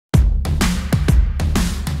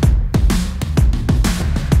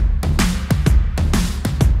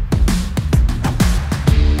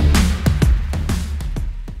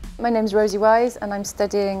My name's Rosie Wise and I'm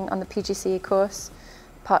studying on the Pgce course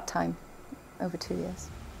part-time, over 2 years.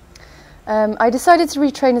 I decided to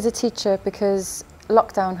retrain as a teacher because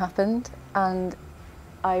lockdown happened and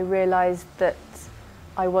I realised that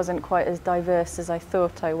I wasn't quite as diverse as I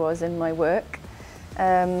thought I was in my work.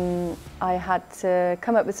 I had to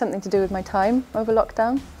come up with something to do with my time over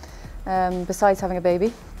lockdown. Besides having a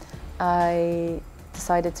baby, I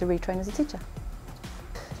decided to retrain as a teacher.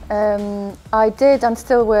 I did and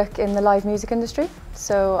still work in the live music industry.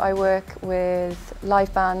 So I work with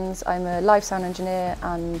live bands, I'm a live sound engineer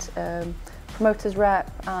and promoters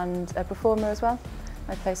rep and a performer as well.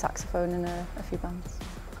 I play saxophone in a few bands.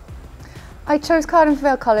 I chose Cardiff and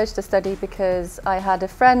Vale College to study because I had a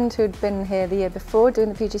friend who'd been here the year before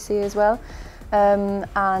doing the Pgce as well,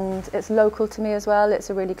 and it's local to me as well. It's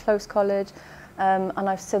a really close college, and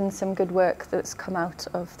I've seen some good work that's come out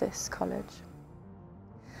of this college.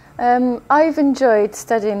 I've enjoyed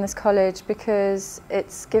studying this college because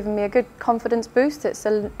it's given me a good confidence boost. It's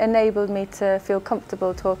enabled me to feel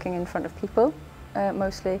comfortable talking in front of people,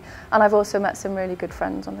 mostly, and I've also met some really good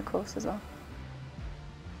friends on the course as well.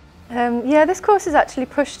 Yeah, this course has actually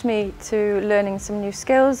pushed me to learning some new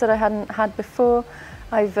skills that I hadn't had before.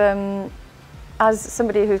 As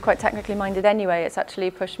somebody who's quite technically minded anyway, it's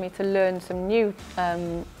actually pushed me to learn some new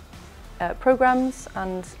programs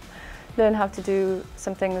and learn how to do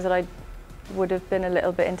some things that I would have been a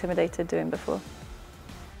little bit intimidated doing before.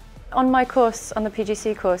 On my course, on the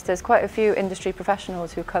Pgce course, there's quite a few industry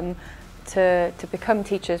professionals who come to become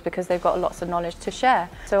teachers because they've got lots of knowledge to share.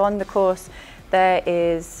 So on the course, there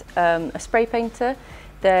is a spray painter,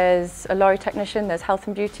 there's a lorry technician, there's health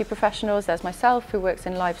and beauty professionals, there's myself who works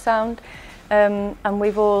in live sound, and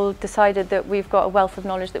we've all decided that we've got a wealth of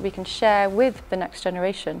knowledge that we can share with the next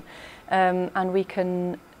generation, and we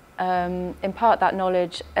can impart that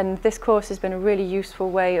knowledge, and this course has been a really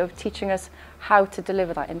useful way of teaching us how to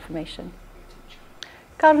deliver that information.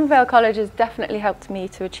 Cardiff and Vale College has definitely helped me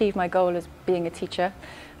to achieve my goal as being a teacher.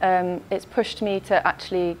 It's pushed me to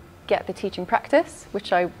actually get the teaching practice,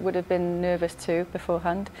 which I would have been nervous to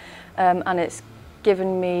beforehand, and it's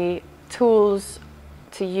given me tools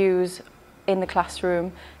to use in the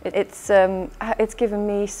classroom. It's given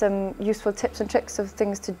me some useful tips and tricks of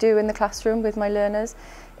things to do in the classroom with my learners.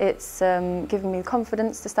 It's given me the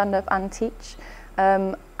confidence to stand up and teach,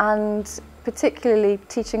 and particularly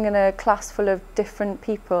teaching in a class full of different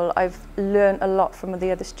people, I've learned a lot from the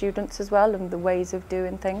other students as well and the ways of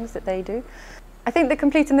doing things that they do. I think that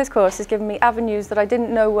completing this course has given me avenues that I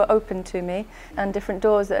didn't know were open to me and different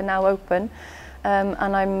doors that are now open,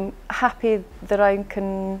 and I'm happy that I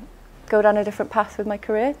can go down a different path with my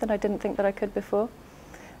career than I didn't think that I could before,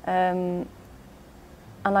 and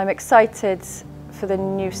I'm excited for the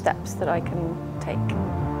new steps that I can take.